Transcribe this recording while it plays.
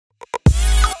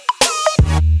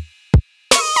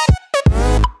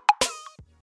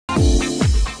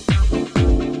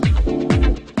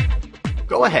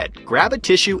Go ahead, grab a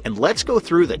tissue and let's go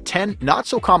through the 10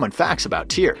 not-so-common facts about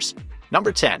tears.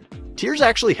 Number 10. Tears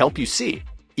actually help you see.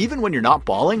 Even when you're not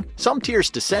bawling, some tears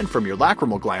descend from your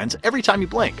lacrimal glands every time you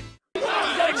blink.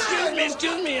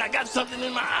 Excuse me, I got something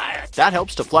in my eye. That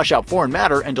helps to flush out foreign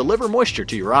matter and deliver moisture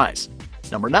to your eyes.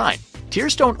 Number 9.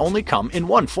 Tears don't only come in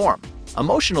one form.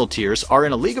 Emotional tears are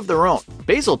in a league of their own.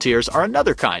 Basal tears are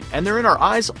another kind, and they're in our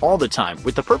eyes all the time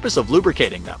with the purpose of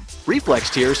lubricating them. Reflex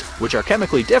tears, which are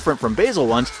chemically different from basal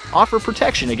ones, offer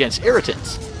protection against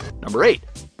irritants. Number 8.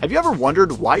 Have you ever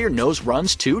wondered why your nose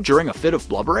runs too during a fit of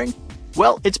blubbering?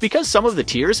 Well, it's because some of the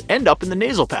tears end up in the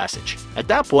nasal passage. At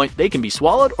that point, they can be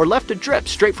swallowed or left to drip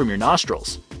straight from your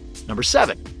nostrils. Number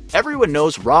 7. Everyone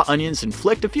knows raw onions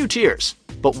inflict a few tears.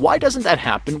 But why doesn't that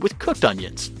happen with cooked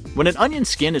onions? When an onion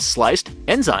skin is sliced,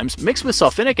 enzymes mix with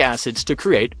sulfinic acids to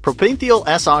create propanethyl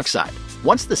S-oxide.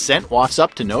 Once the scent wafts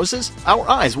up to noses, our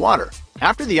eyes water.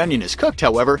 After the onion is cooked,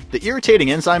 however, the irritating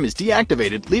enzyme is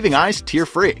deactivated, leaving eyes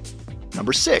tear-free.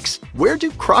 Number 6. Where do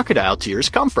crocodile tears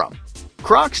come from?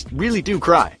 Crocs really do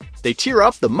cry. They tear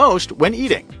up the most when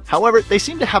eating. However, they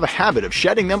seem to have a habit of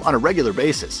shedding them on a regular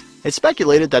basis. It's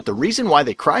speculated that the reason why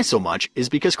they cry so much is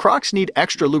because crocs need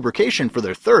extra lubrication for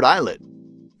their third eyelid.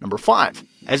 Number 5.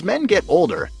 As men get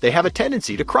older, they have a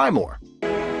tendency to cry more.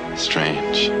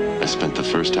 Strange. I spent the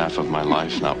first half of my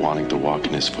life not wanting to walk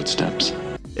in his footsteps.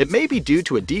 It may be due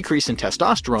to a decrease in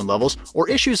testosterone levels or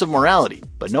issues of morality,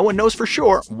 but no one knows for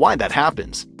sure why that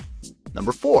happens.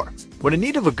 Number 4. When in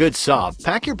need of a good sob,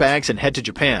 pack your bags and head to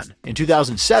Japan. In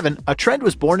 2007, a trend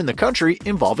was born in the country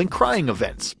involving crying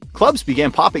events. Clubs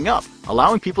began popping up,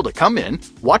 allowing people to come in,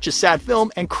 watch a sad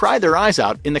film, and cry their eyes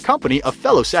out in the company of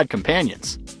fellow sad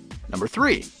companions. Number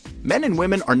 3. Men and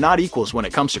women are not equals when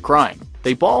it comes to crying.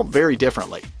 They bawl very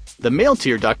differently. The male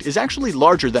tear duct is actually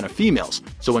larger than a female's,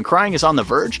 so when crying is on the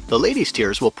verge, the lady's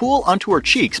tears will pool onto her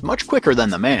cheeks much quicker than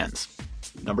the man's.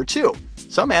 Number 2.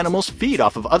 Some animals feed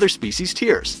off of other species'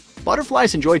 tears.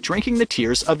 Butterflies enjoy drinking the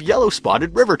tears of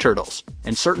yellow-spotted river turtles,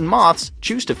 and certain moths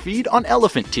choose to feed on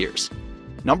elephant tears.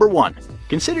 Number 1.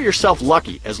 Consider yourself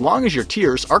lucky as long as your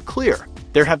tears are clear.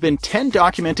 There have been 10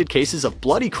 documented cases of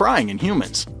bloody crying in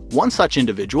humans. One such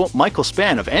individual, Michael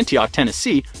Spann of Antioch,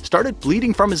 Tennessee, started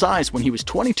bleeding from his eyes when he was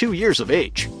 22 years of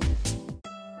age.